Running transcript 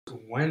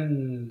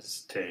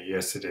Wednesday.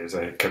 Yes, it is.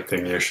 I kept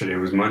thinking yesterday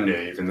was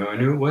Monday, even though I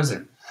knew it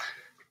wasn't.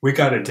 We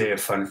got a day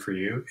of fun for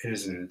you. It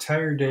is an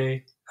entire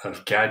day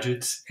of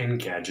gadgets and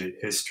gadget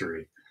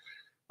history.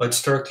 Let's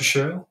start the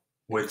show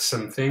with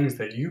some things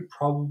that you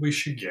probably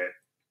should get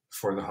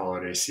for the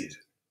holiday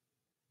season.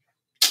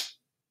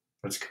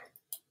 Let's go.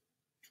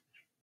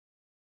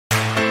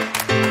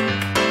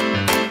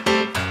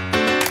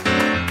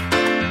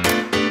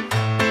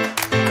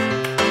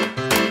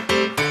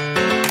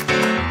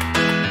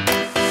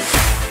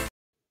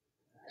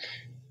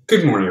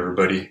 Good morning,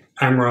 everybody.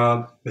 I'm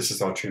Rob. This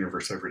is Ultra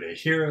Universe Everyday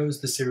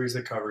Heroes, the series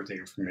that covers the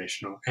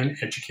informational and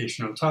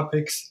educational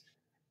topics,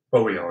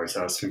 but we always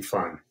have some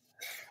fun.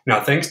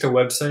 Now, thanks to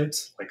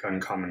websites like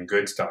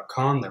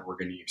uncommongoods.com that we're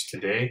going to use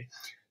today,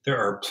 there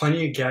are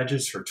plenty of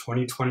gadgets for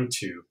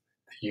 2022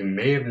 that you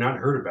may have not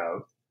heard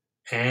about,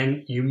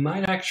 and you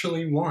might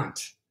actually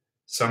want.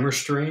 Some are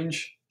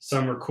strange,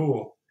 some are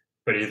cool,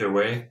 but either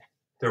way,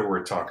 they're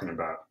worth talking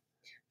about.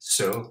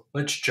 So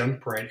let's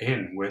jump right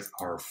in with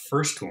our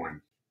first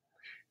one.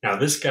 Now,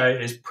 this guy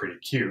is pretty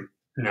cute.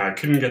 Now, I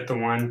couldn't get the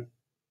one,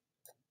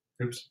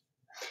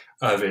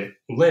 of it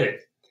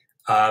lit,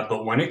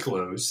 but when it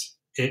glows,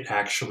 it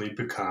actually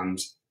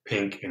becomes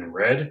pink and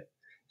red,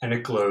 and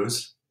it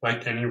glows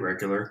like any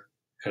regular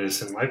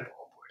Edison light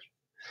bulb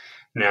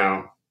would.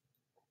 Now,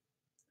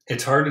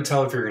 it's hard to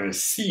tell if you're going to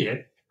see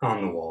it on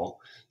the wall.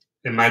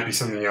 It might be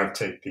something you have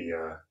to take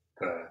the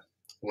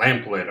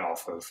lamp lid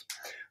off of,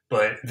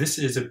 but this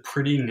is a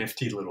pretty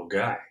nifty little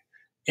guy,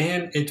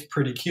 and it's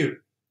pretty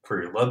cute.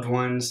 For your loved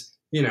ones,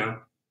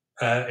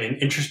 an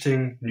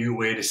interesting new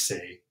way to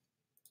say,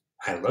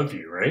 I love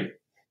you, right?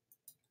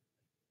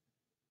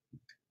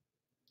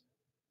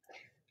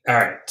 All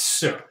right,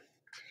 so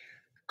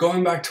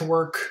going back to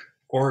work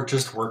or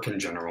just work in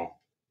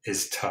general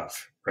is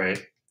tough, right?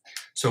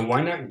 So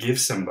why not give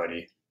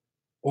somebody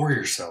or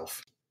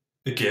yourself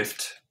the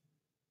gift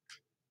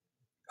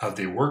of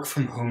the work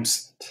from home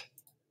set?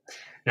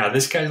 Now,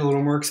 this guy's a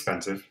little more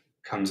expensive,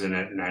 comes in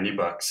at $90,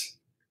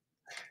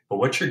 but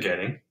what you're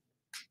getting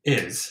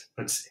is,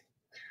 let's see.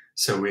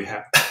 So we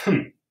have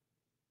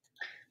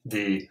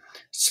the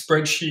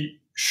spreadsheet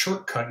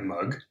shortcut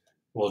mug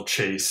will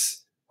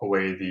chase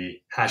away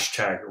the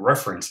hashtag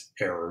reference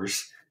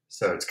errors.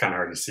 So it's kind of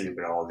hard to see,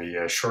 but all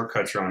the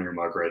shortcuts are on your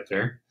mug right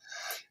there.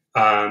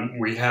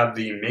 We have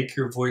the Make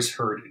Your Voice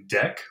Heard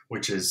deck,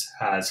 which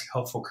has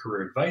helpful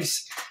career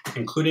advice,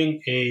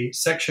 including a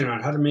section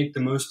on how to make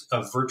the most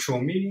of virtual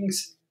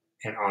meetings.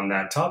 And on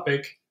that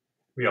topic,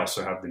 we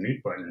also have the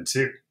mute button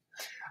too.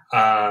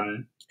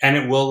 And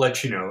it will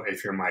let you know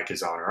if your mic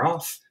is on or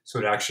off, so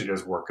it actually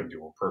does work a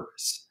dual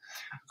purpose.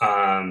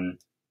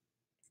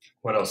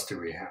 What else do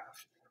we have?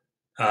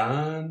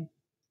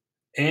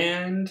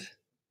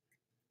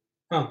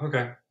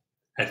 Okay.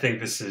 I think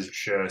this is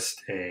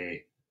just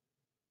a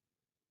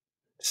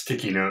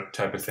sticky note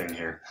type of thing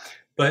here,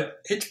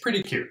 but it's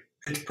pretty cute.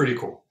 It's pretty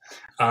cool.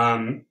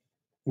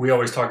 We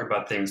always talk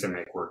about things that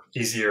make work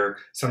easier.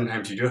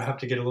 Sometimes you do have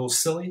to get a little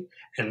silly,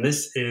 and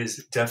this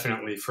is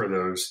definitely for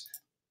those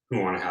who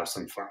want to have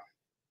some fun.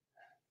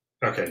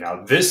 Okay,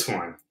 now this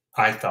one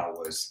I thought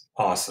was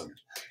awesome.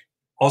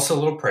 Also a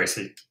little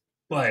pricey,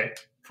 but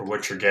for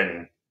what you're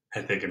getting,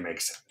 I think it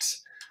makes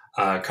sense.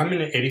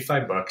 Coming at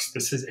 $85,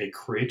 this is a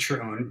create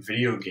your own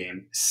video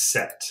game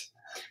set.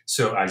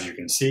 So as you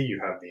can see, you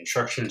have the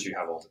instructions, you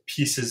have all the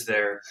pieces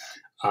there,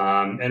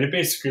 and it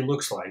basically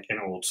looks like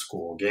an old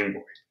school Game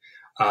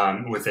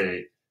Boy. With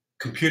a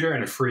computer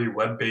and a free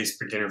web-based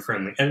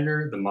beginner-friendly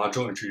editor, the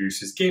module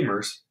introduces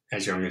gamers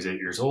as young as 8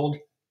 years old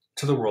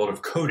to the world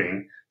of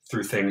coding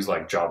through things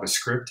like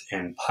JavaScript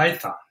and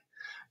Python.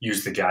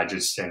 Use the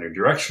gadget's standard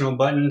directional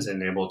buttons,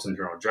 enable its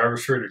internal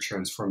JavaScript to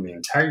transform the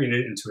entire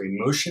unit into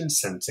a motion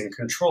sensing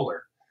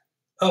controller.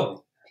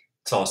 Oh,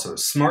 it's also a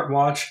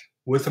smartwatch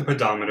with a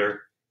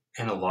pedometer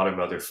and a lot of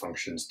other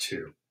functions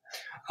too.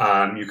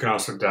 You can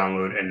also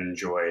download and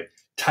enjoy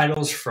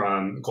titles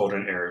from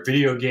Golden Era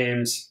video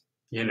games.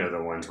 You know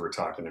the ones we're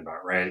talking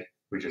about, right?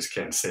 We just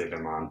can't say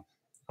them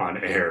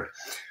on air.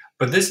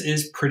 But this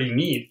is pretty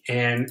neat,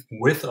 and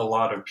with a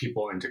lot of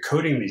people into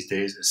coding these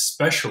days,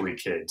 especially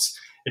kids,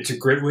 it's a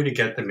great way to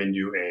get them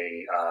into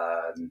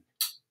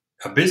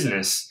a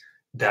business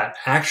that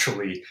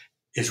actually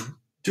is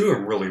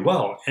doing really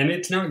well, and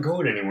it's not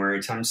going anywhere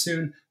anytime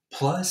soon.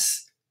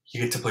 Plus, you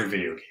get to play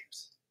video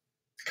games.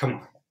 Come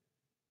on.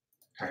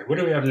 All right, what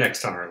do we have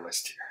next on our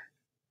list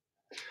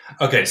here?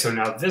 Okay, so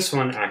now this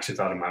one I actually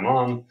thought of my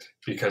mom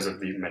because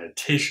of the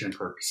meditation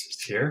purposes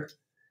here.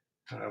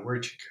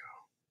 Where'd you go?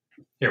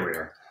 Here we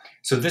are.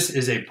 So this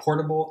is a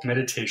portable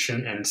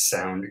meditation and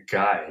sound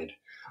guide.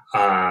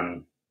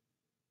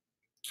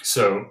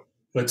 So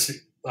let's see,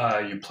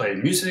 you play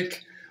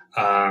music,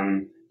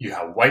 you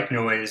have white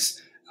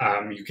noise,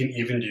 you can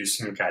even do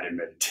some guided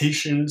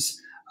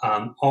meditations,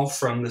 all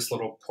from this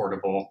little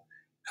portable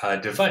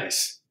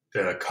device.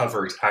 The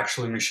cover is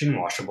actually machine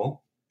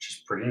washable, which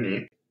is pretty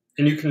neat.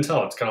 And you can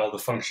tell it's got all the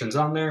functions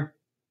on there,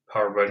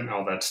 power button,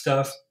 all that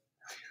stuff.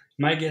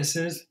 My guess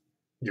is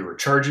you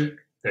recharge it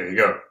There you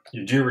go.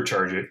 You do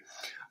recharge it.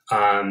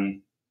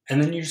 And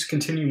then you just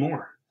continue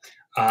more.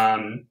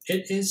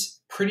 It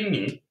is pretty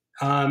neat.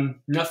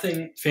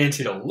 Nothing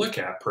fancy to look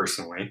at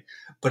personally,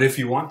 but if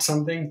you want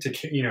something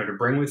to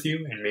bring with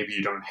you, and maybe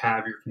you don't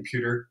have your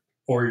computer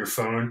or your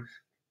phone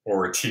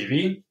or a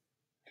TV,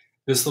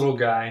 this little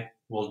guy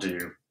will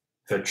do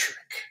the trick.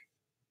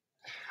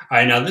 All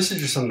right, now this is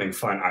just something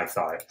fun. I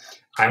thought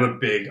I'm a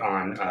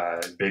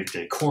big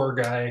decor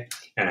guy,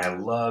 and I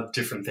love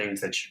different things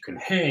that you can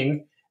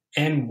hang.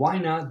 And why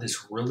not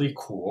this really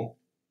cool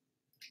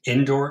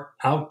infinity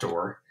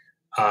outdoor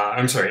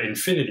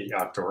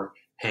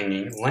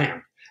hanging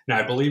lamp. Now,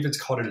 I believe it's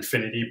called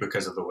infinity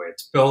because of the way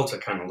it's built.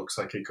 It kind of looks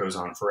like it goes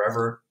on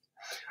forever.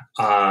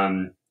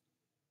 You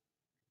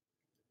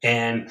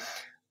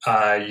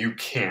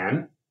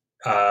can,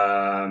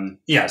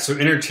 so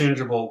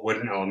interchangeable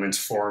wooden elements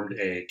formed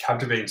a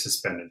captivating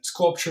suspended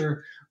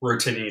sculpture.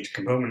 Rotating each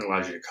component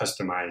allows you to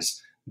customize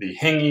the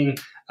hanging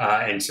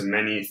into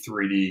many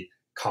 3D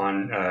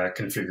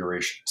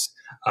configurations.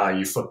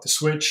 You flip the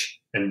switch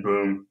and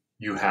boom,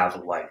 you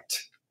have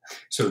light.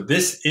 So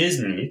this is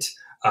neat.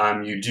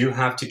 You do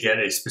have to get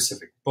a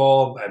specific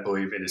bulb. I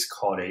believe it is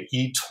called a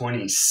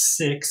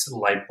E26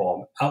 light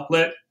bulb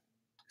outlet.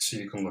 So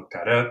you can look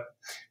that up,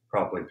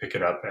 probably pick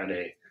it up at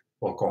a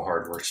local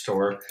hardware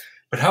store.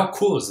 But how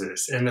cool is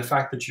this? And the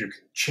fact that you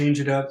can change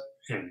it up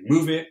and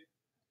move it,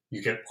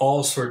 you get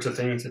all sorts of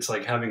things. It's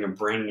like having a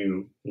brand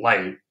new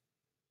light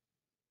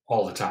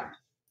all the time.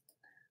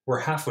 We're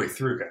halfway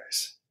through,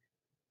 guys.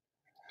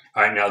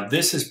 All right, now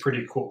this is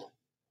pretty cool.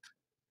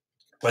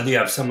 Whether you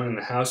have someone in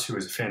the house who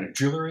is a fan of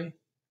jewelry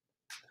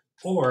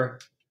or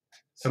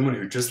someone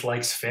who just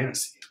likes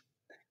fantasy,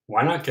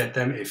 why not get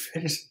them a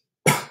fantasy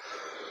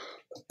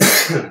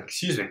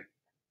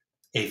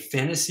a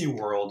Fantasy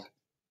World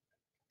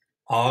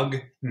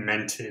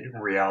augmented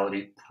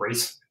reality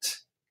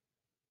bracelet.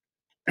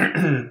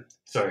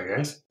 Sorry,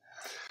 guys.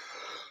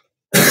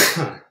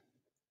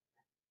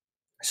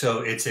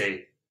 So it's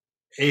a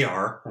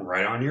AR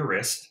right on your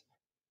wrist.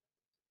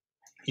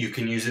 You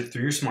can use it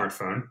through your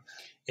smartphone.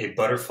 A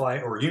butterfly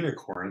or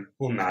unicorn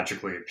will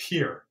magically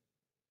appear.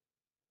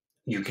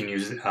 You can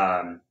use it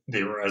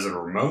as a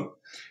remote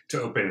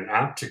to open an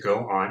app to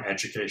go on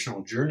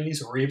educational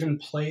journeys or even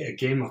play a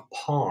game of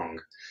Pong.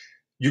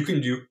 You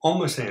can do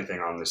almost anything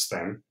on this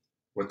thing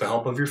with the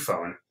help of your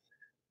phone,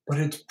 but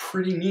it's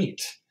pretty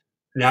neat.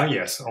 Now,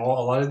 yes, a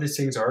lot of these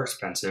things are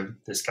expensive.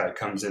 This guy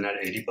comes in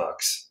at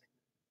 $80.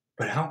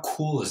 But how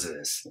cool is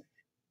this?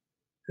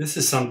 This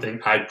is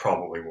something I'd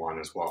probably want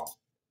as well.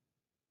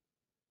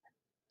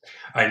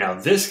 All right, now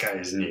this guy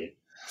is neat.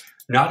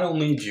 Not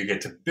only do you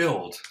get to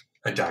build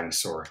a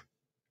dinosaur,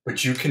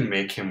 but you can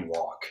make him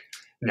walk.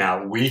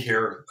 Now, we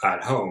here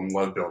at home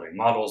love building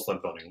models,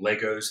 love building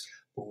Legos,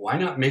 but why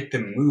not make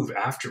them move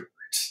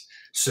afterwards?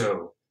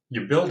 So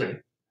you build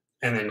it,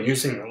 and then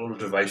using the little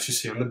device you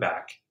see on the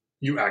back,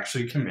 you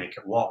actually can make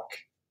it walk.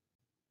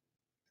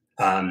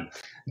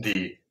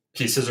 The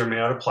pieces are made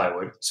out of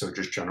plywood, so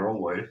just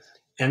general wood,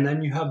 and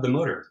then you have the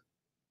motor.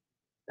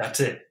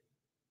 That's it.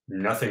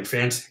 Nothing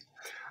fancy.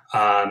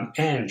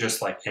 And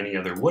just like any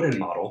other wooden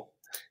model,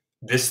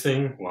 this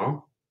thing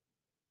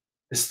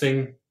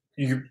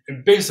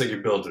basically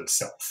builds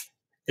itself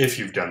if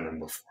you've done them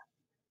before.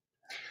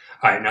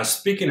 All right, now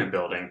speaking of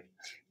building,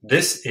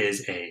 this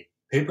is a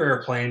paper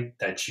airplane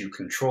that you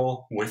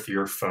control with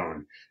your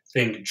phone.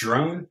 Think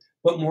drone,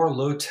 but more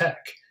low tech.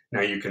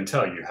 Now you can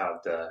tell you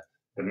have the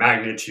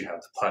magnets, you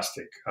have the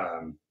plastic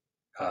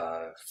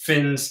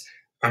fins.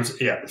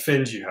 The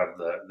fins, you have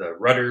the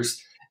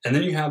rudders, and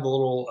then you have a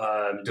little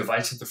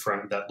device at the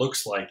front that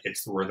looks like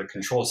it's where the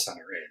control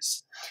center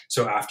is.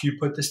 So after you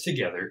put this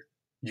together,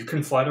 you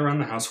can fly it around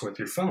the house with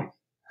your phone.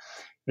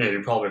 Now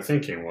you're probably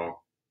thinking,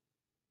 well,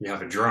 you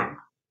have a drone.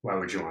 Why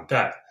would you want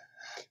that?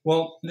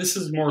 Well, this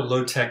is more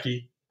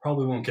low-techy,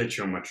 probably won't get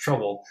you in much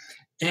trouble,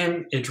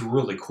 and it's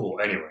really cool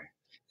anyway.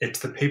 It's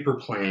the paper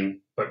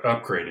plane, but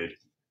upgraded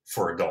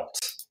for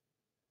adults.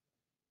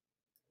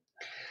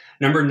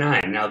 Number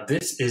 9. Now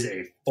this is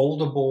a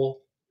foldable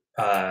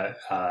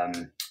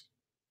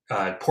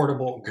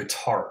portable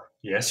guitar.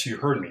 Yes, you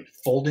heard me.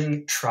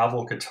 Folding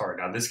travel guitar.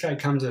 Now this guy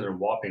comes at a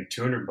whopping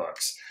 $200,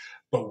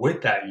 but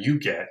with that you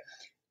get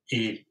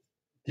the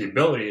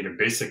ability to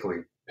basically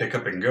pick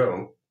up and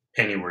go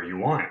anywhere you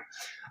want.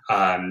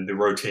 The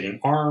rotating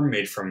arm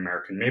made from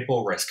American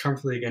maple rests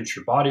comfortably against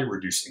your body,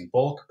 reducing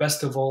bulk.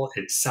 Best of all,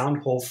 its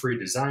sound hole-free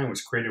design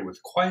was created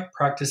with quiet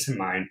practice in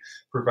mind,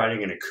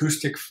 providing an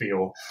acoustic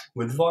feel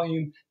with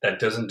volume that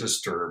doesn't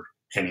disturb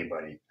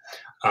anybody.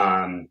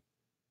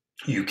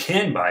 You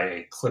can buy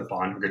a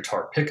clip-on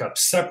guitar pickup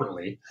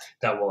separately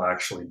that will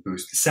actually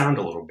boost the sound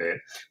a little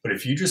bit. But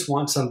if you just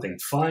want something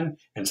fun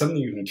and something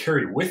you can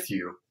carry with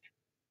you,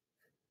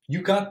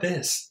 you got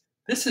this.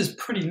 This is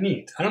pretty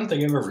neat. I don't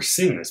think I've ever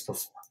seen this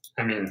before.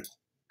 I mean,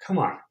 come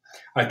on. All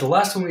right, the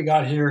last one we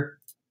got here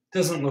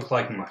doesn't look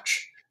like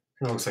much.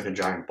 It looks like a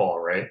giant ball,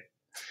 right?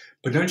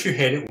 But don't you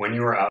hate it when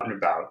you are out and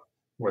about,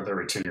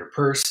 whether it's in your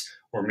purse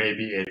or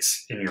maybe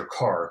it's in your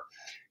car,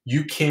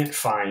 you can't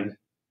find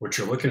what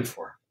you're looking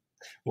for.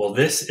 Well,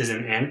 this is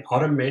an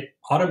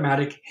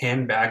automatic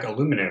handbag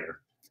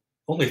illuminator.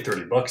 Only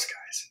 30 bucks,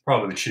 guys.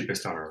 Probably the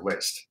cheapest on our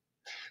list.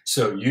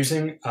 So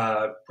using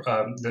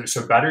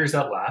batteries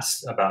that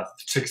last about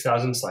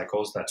 6,000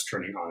 cycles, that's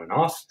turning on and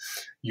off.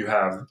 You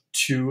have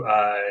two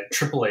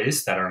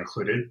AAAs that are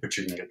included, but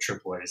you can get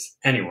AAAs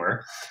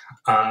anywhere.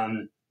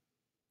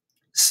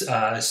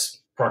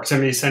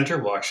 Proximity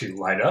sensor will actually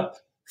light up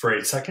for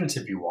 8 seconds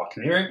if you walk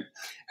near it,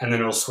 and then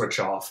it'll switch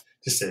off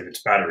to save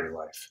its battery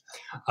life.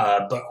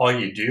 But all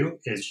you do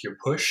is you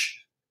push,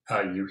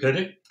 you hit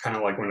it, kind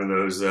of like one of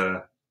those,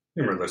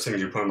 remember those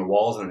things you put on the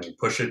walls and you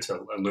push it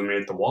to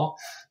illuminate the wall,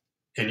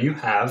 and you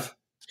have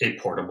a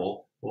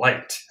portable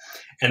light.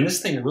 And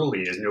this thing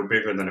really is no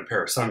bigger than a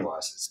pair of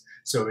sunglasses,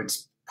 so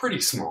it's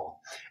pretty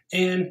small.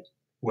 And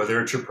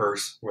whether it's your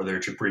purse, whether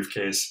it's your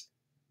briefcase,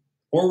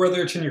 or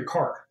whether it's in your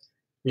car,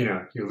 you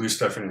know, you lose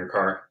stuff in your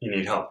car, you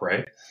need help,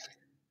 right?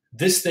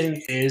 This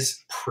thing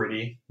is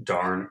pretty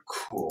darn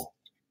cool.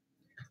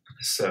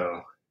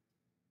 So,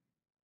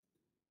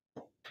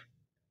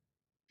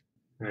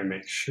 let me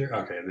make sure,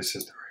 okay, this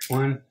is the right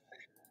one.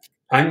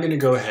 I'm gonna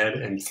go ahead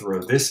and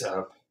throw this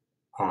up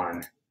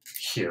on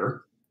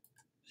here,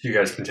 so you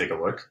guys can take a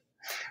look.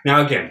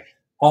 Now again,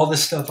 all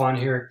this stuff on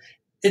here,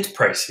 it's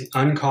pricey.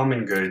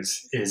 Uncommon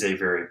Goods is a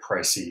very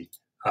pricey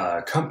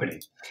company.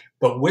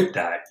 But with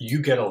that,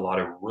 you get a lot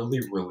of really,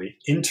 really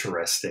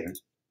interesting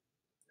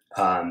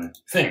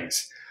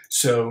things.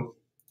 So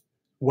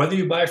whether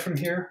you buy from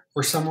here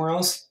or somewhere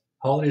else,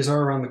 holidays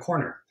are around the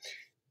corner.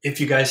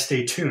 If you guys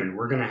stay tuned,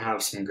 we're going to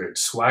have some good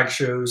swag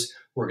shows.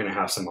 We're going to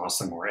have some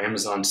awesome more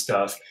Amazon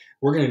stuff.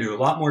 We're going to do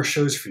a lot more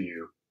shows for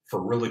you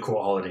for really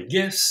cool holiday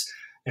gifts.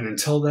 And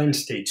until then,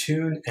 stay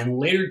tuned. And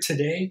later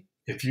today,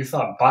 if you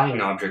thought buying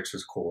objects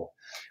was cool,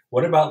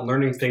 what about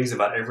learning things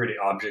about everyday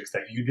objects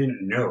that you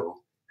didn't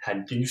know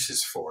had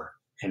uses for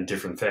and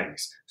different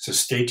things? So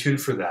stay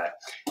tuned for that.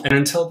 And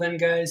until then,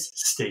 guys,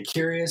 stay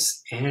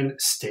curious and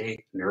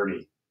stay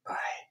nerdy.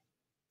 Bye.